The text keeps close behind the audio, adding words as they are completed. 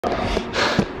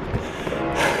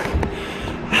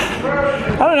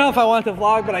don't know if I want the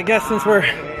vlog, but I guess since we're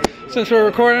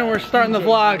recording, we're starting the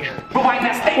vlog.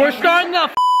 We're starting the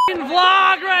f***ing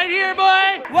vlog right here,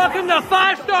 boy. Welcome to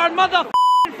Fivestar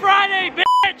motherfucking Friday,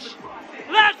 bitch.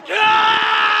 Let's go!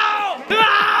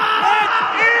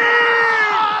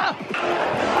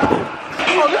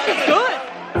 Oh, this is good.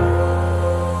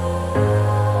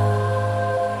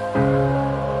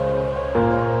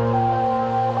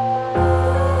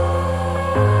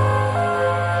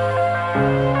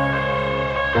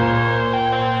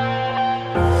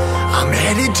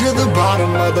 Headed to the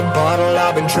bottom of the bottle,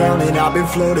 I've been drowning, I've been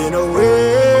floating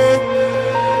away.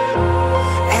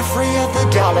 Every other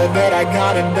dollar that I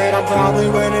got in bed, I probably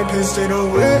went and pissed it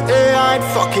away. I ain't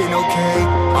fucking okay,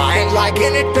 I ain't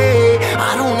liking it, babe.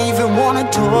 I don't even wanna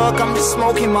talk, I'm just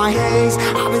smoking my haze.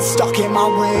 I've been stuck in my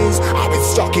ways, I've been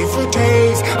stuck here for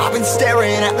days. I've been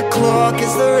staring at the clock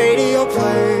as the radio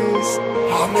plays.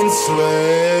 I'm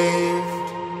enslaved.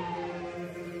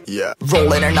 Yeah,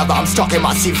 rolling another, I'm stuck in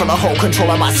my seat from the whole control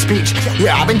of my speech.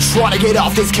 Yeah, I've been trying to get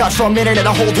off this couch for a minute and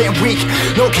a whole damn week.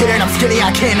 No kidding, I'm skinny,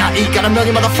 I cannot eat. Got a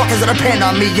million motherfuckers that depend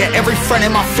on me. Yeah, every friend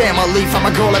in my family, from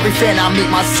a girl, every fan I meet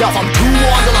myself. I'm too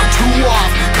on till I'm too off.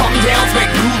 Come down to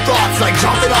make new thoughts, like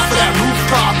jumping off of that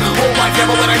rooftop. Hold my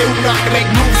camera when I do not to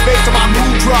make moves based on my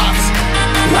mood drops.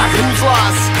 Like who's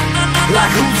lost?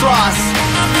 Like who's lost?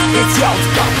 It's yo,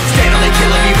 steadily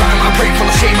killing me, running my brain full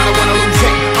of shame. I don't wanna lose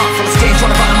it. Full of stage,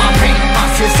 trying to find my pain.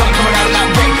 See the sun coming out of that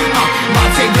rain.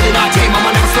 Minds ain't really not tame.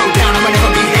 I'ma never slow down. I'ma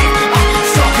never behave.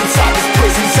 Stuck inside this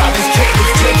prison, inside this cage.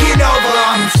 It's taking over.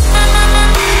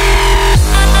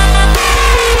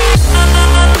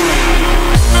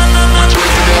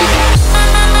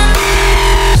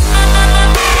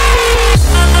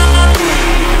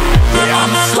 Yeah,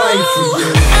 I'm a slave for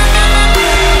you.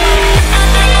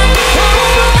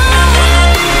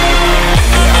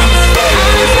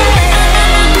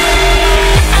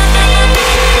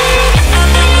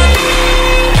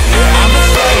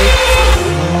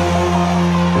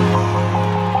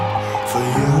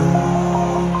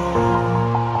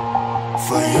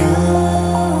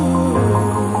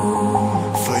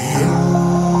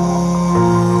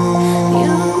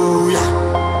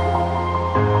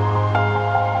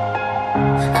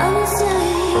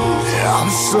 I'm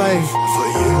a slave for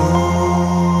you.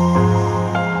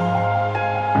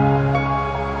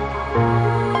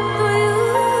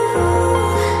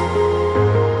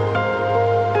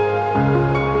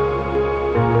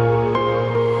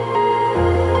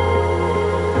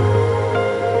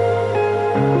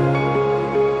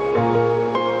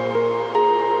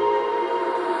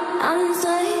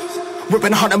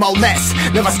 Ripping harder, more less.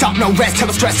 Never stop, no rest. Till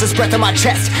the stress is breath in my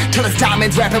chest. Till it's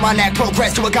diamonds wrapping my neck.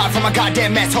 Progress to a god from a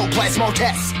goddamn mess. Hopeless, more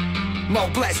tests, more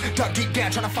blessed. Dug deep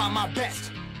down, trying to find my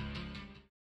best.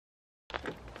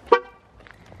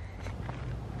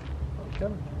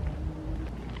 Your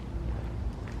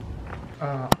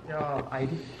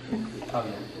ID? Oh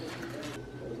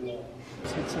yeah.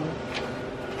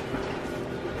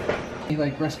 You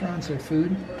like restaurants or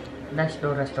food? Next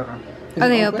door restaurant. Are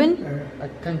they open? I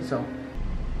think so.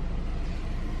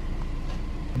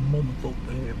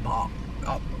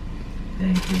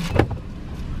 Thank you.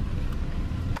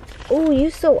 Oh, you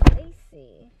so icy.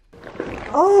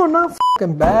 Oh, not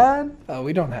fucking bad. Oh,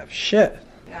 we don't have shit.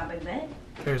 Got a big bed?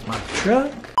 There's my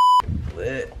truck.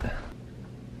 Lit.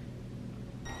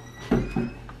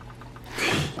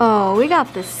 Oh, we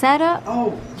got the setup.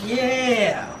 Oh,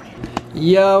 yeah.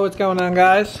 Yo, what's going on,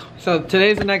 guys? So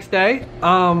today's the next day.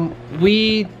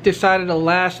 We decided a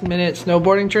last minute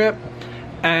snowboarding trip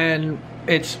and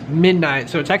it's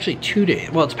midnight, so it's actually 2 days.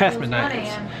 Well, it's past midnight.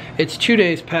 It's 2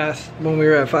 days past when we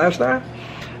were at Fivestar.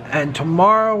 And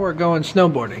tomorrow we're going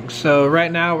snowboarding. So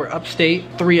right now we're upstate,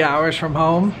 3 hours from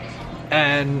home,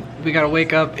 and we gotta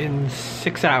wake up in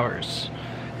 6 hours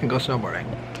and go snowboarding.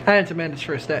 And it's Amanda's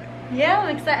first day. Yeah,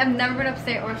 I'm excited. I've never been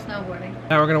upstate or snowboarding.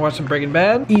 Now we're gonna watch some Breaking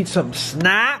Bad, eat some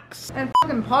snacks, And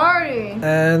fucking party.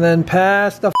 and then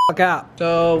pass the fuck out.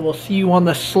 So we'll see you on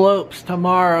the slopes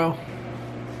tomorrow.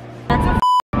 That's a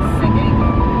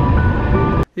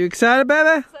singing. You excited,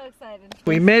 baby? So excited.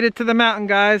 We made it to the mountain,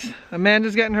 guys.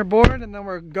 Amanda's getting her board, and then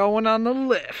we're going on the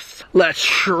lifts. Let's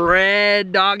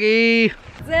shred, doggy.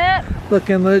 That's it.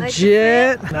 Looking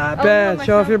legit. Not bad. my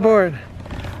Show off your snowboard. board.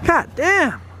 God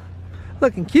damn.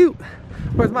 Looking cute.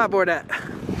 Where's my board at?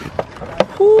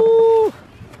 Woo.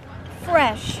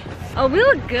 Fresh. Oh, we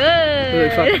look good. Really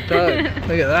fucking dug.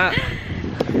 Look at that.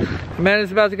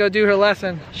 Amanda's about to go do her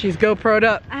lesson. She's GoPro'd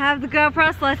up. I have the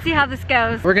GoPro, so let's see how this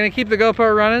goes. We're gonna keep the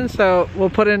GoPro running, so we'll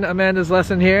put in Amanda's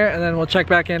lesson here and then we'll check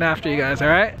back in after you guys, all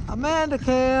right? Amanda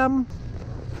cam.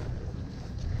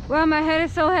 Wow, my head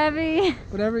is so heavy.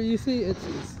 Whatever you see, it's.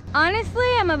 Honestly,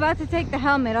 I'm about to take the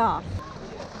helmet off.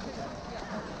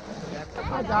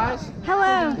 Hi guys.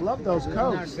 Hello. Love those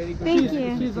coats. Thank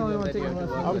you. She's the only one taking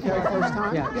lessons. Okay, first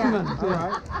time? Yeah. All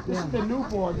right. This is the new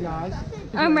board, guys.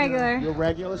 I'm regular. You're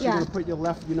regular, so Yeah. you're going to put your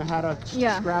left, you know how to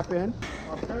strap in.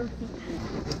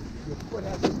 Your foot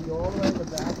has to be all the way in the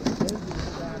back.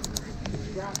 The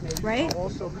strap may Right?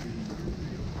 also.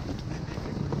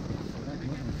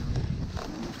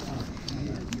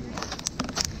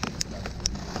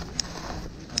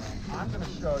 I'm going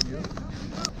to show you.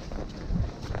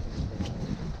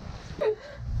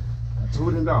 Who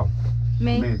didn't know?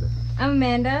 Me. Amanda. I'm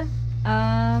Amanda.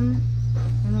 I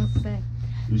don't know what to say.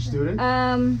 You a student?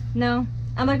 No.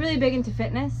 I'm like really big into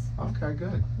fitness. Okay,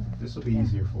 good. This will be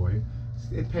easier for you.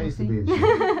 It pays to be in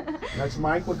shape. That's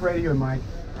Mike. What grade are you in, Mike?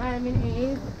 I'm in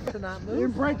 8th. You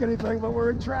didn't break anything, but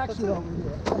we're in tracksuit over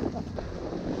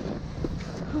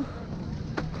here.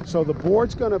 So the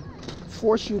board's going to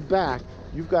force you back.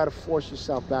 You've got to force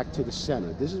yourself back to the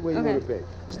center. This is where you want to be.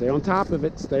 Stay on top of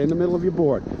it. Stay in the middle of your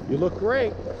board. You look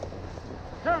great.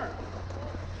 Turn.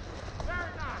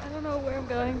 I don't know where I'm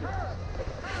going.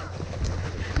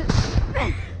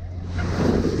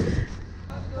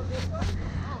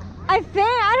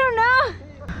 I don't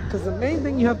know. Because the main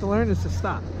thing you have to learn is to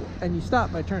stop, and you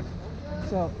stop by turning.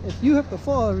 So if you have to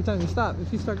fall every time you stop,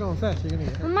 if you start going fast, you're gonna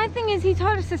get hurt. Well, my thing is he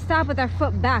taught us to stop with our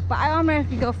foot back, but I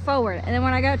automatically go forward. And then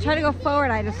when I try to go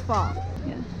forward, I just fall.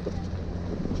 Yeah.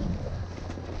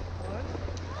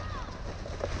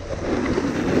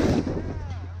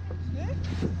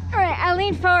 All right, I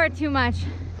leaned forward too much.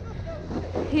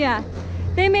 Yeah,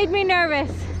 they made me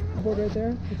nervous. Board right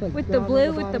there. It's like With the down blue,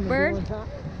 on with bottom the and bird? blue on top.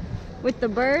 With the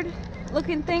bird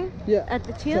looking thing at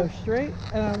the tail. So straight,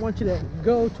 and I want you to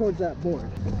go towards that board.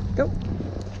 Go.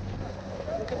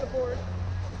 Look at the board.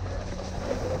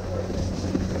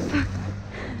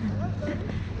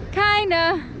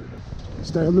 Kinda.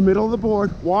 Stay in the middle of the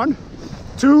board. 1,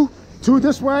 2, 2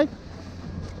 this way.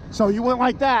 So you went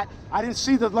like that. I didn't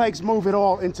see the legs move at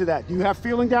all into that. Do you have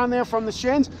feeling down there from the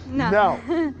shins? No.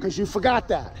 No, because you forgot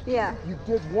that. Yeah. You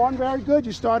did one very good.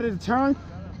 You started to turn,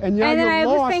 and now And then you're I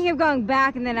lost. was thinking of going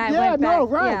back, and then I Yeah, went back. no,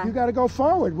 right. Yeah. You got to go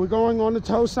forward. We're going on the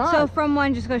toe side. So from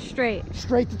 1, just go straight.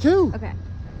 Straight to 2. Okay.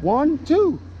 1,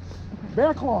 2.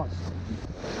 Bear claws.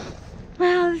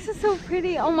 Wow, this is so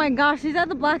pretty. Oh my gosh, is that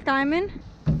the black diamond?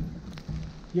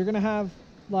 You're gonna have,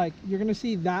 like, you're gonna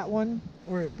see that one,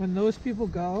 or when those people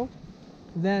go,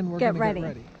 then we're Get gonna ready. get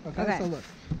ready. Okay? Okay. So look,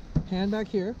 hand back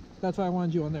here. That's why I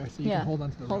wanted you on there, so you can hold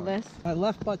onto the Hold rope. this. My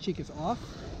left butt cheek is off.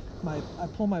 I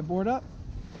pull my board up.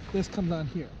 This comes on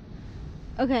here.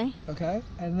 Okay. Okay,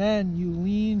 and then you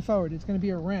lean forward. It's going to be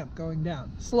a ramp going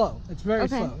down. Slow. It's very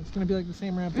slow. It's going to be like the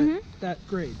same ramp at that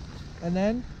grade. And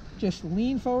then just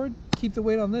lean forward, keep the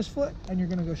weight on this foot, and you're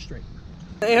going to go straight.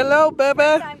 Say hello, baby.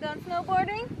 I'm going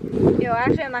snowboarding. Yo,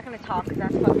 actually, I'm not going to talk because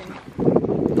that's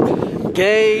fucking...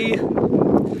 Gay.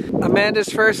 Amanda's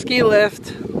first ski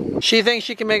lift. She thinks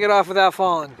she can make it off without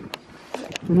falling.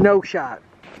 No shot.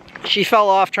 She fell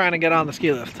off trying to get on the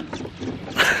ski lift.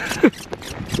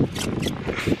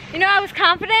 You know, I was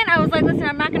confident. I was like, listen,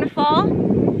 I'm not going to fall.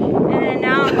 And then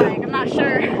now I'm like, I'm not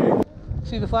sure.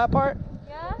 See the flat part?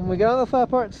 Yeah. When we get on the flat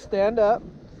part, stand up.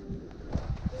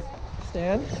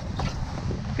 Stand.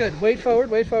 Good. Weight forward,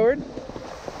 weight forward.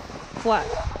 Flat.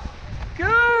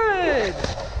 Good!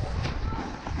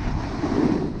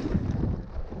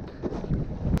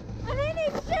 I didn't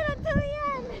even shit until the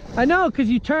end. I know, because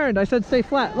you turned. I said stay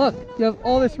flat. Look, you have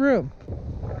all this room.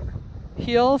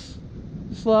 Heels,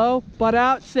 slow, butt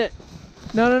out, sit.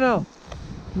 No, no, no.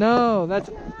 No, that's,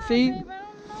 see? Babe, I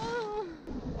don't know.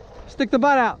 Stick the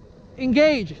butt out.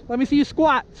 Engage. Let me see you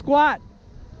squat. Squat.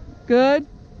 Good.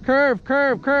 Curve,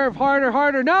 curve, curve. Harder,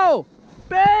 harder. No!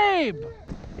 Babe!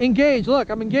 Engage. Look,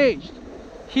 I'm engaged.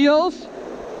 Heels.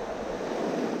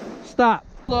 Stop.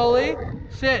 Slowly.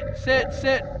 Sit, sit,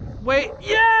 sit. Wait.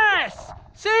 Yes!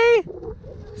 See?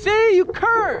 See? You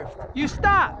curved. You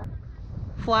stopped.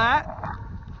 Flat.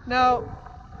 Now,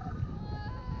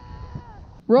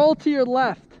 roll to your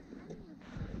left.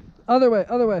 Other way,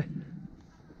 other way.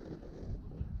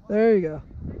 There you go.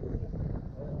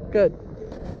 Good.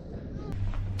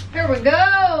 Here we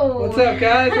go. What's up,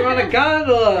 guys? We're on a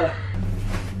gondola.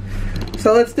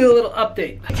 So let's do a little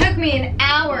update. It took me an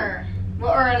hour,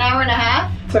 or an hour and a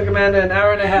half. It took Amanda an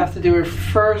hour and a half to do her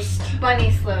first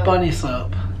Bunny slope. bunny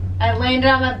slope. I landed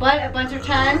on my butt a bunch of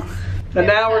times. And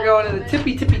now we're going to the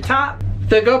tippy top.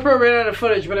 The GoPro ran out of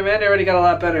footage, but Amanda already got a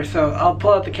lot better, so I'll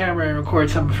pull out the camera and record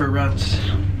some of her runs.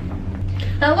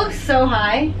 That looks so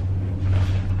high.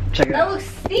 Check it That out. looks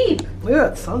steep. Look at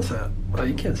that sunset. Oh,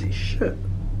 you can't see shit.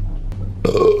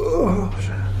 Oh,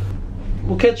 shit.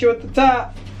 We'll catch you at the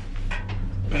top.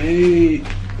 Hey.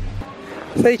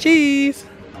 Say cheese.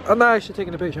 I'm not actually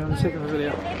taking a picture, I'm just taking a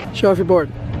video. Show off your board.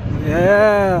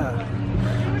 Yeah.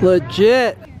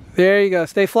 Legit. There you go,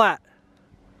 stay flat.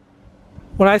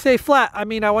 When I say flat, I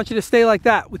mean I want you to stay like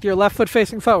that with your left foot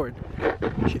facing forward.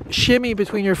 Shimmy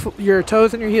between your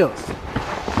toes and your heels.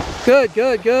 Good,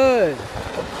 good, good.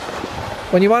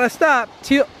 When you want to stop,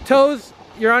 toes,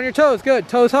 you're on your toes. Good,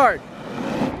 toes hard.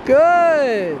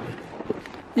 Good.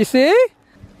 You see?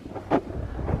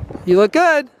 You look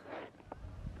good.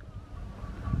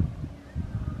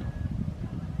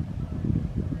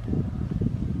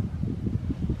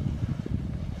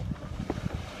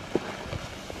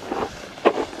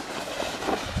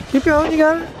 Keep going, you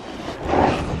got it.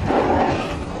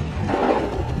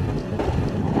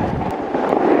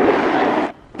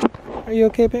 Are you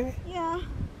okay, baby? Yeah.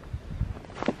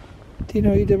 Do you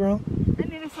know what you did wrong? I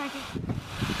need a second.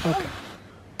 Okay.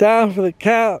 Down for the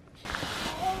count.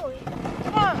 Holy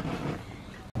fuck.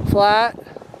 Flat.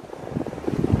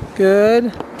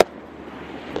 Good.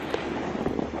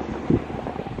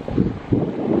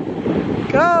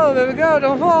 Go, baby, go.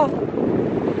 Don't fall.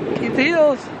 Keep the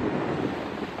heels.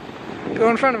 Go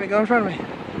in front of me. Go in front of me.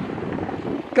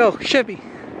 Go, shippy.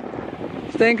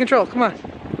 Stay in control. Come on.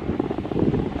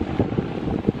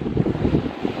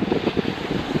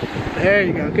 There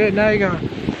you go. Good. Now you're going.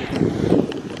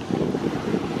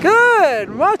 Good.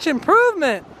 Much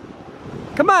improvement.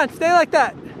 Come on. Stay like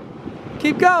that.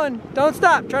 Keep going. Don't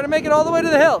stop. Try to make it all the way to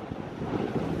the hill.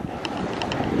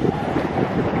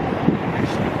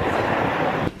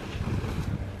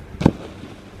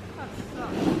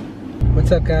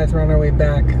 What's up, guys? We're on our way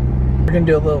back. We're gonna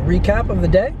do a little recap of the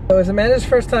day. So it was Amanda's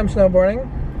first time snowboarding.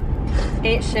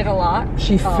 Ate shit a lot.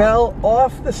 She fell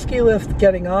off the ski lift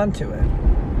getting onto it.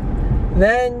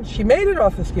 Then she made it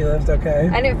off the ski lift, okay?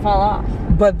 I didn't fall off.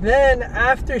 But then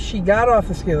after she got off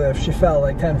the ski lift, she fell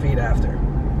like 10 feet after.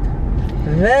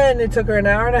 Then it took her an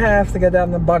hour and a half to get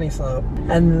down the bunny slope.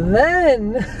 And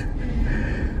then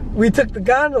we took the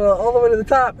gondola all the way to the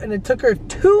top, and it took her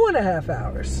 2.5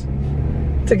 hours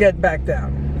to get back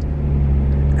down.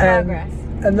 Progress.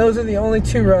 And those are the only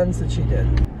 2 runs that she did.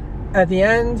 At the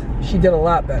end, she did a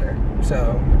lot better.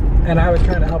 So, and I was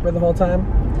trying to help her the whole time.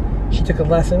 She took a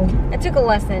lesson. I took a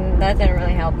lesson. That didn't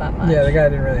really help that much. Yeah, the guy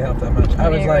didn't really help that much. I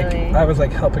was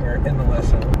like helping her in the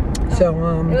lesson. So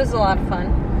it was a lot of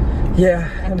fun. Yeah,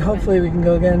 and hopefully we can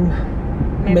go again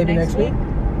maybe next week.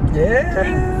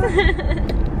 Yeah.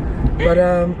 But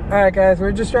alright guys,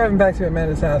 we're just driving back to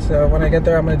Amanda's house, so when I get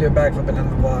there I'm gonna do a backflip and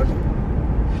end the vlog.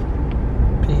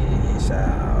 Peace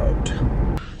out.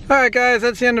 Alright guys,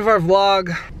 that's the end of our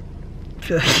vlog.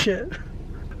 Shit.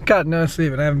 Got no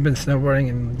sleep and I haven't been snowboarding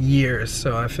in years,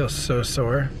 so I feel so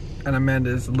sore. And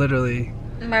Amanda's literally...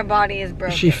 My body is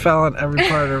broken. She fell on every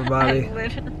part of her body.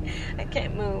 Literally, I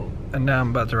can't move. And now I'm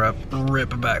about to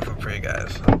rip a backflip for you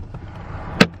guys.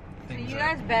 So you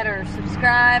guys better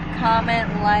subscribe,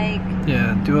 comment, like.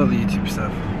 Yeah, do all the YouTube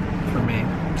stuff for me.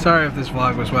 Sorry if this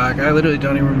vlog was whack. I literally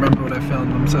don't even remember what I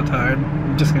filmed. I'm so tired.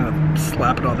 I'm just gonna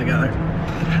slap it all together.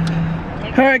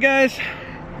 Alright guys,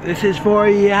 this is for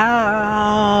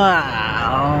y'all.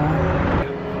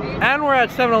 And we're at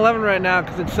 7-Eleven right now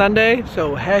because it's Sunday,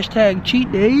 so hashtag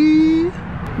cheat day.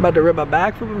 I'm about to rip my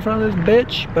backflip in front of this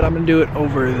bitch, but I'm gonna do it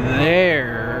over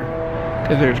there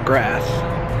because there's grass.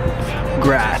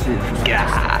 Grass is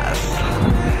gas.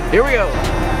 Here we go.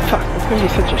 Fuck, it's gonna be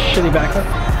such a shitty backflip.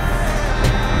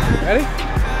 Ready?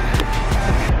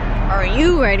 Are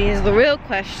you ready is the real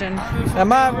question.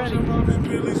 Am I ready?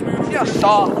 See how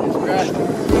soft this grass is.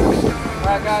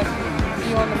 Alright guys,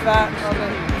 see you on the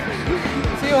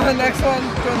next one.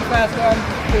 Doing the fast one.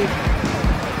 Peace.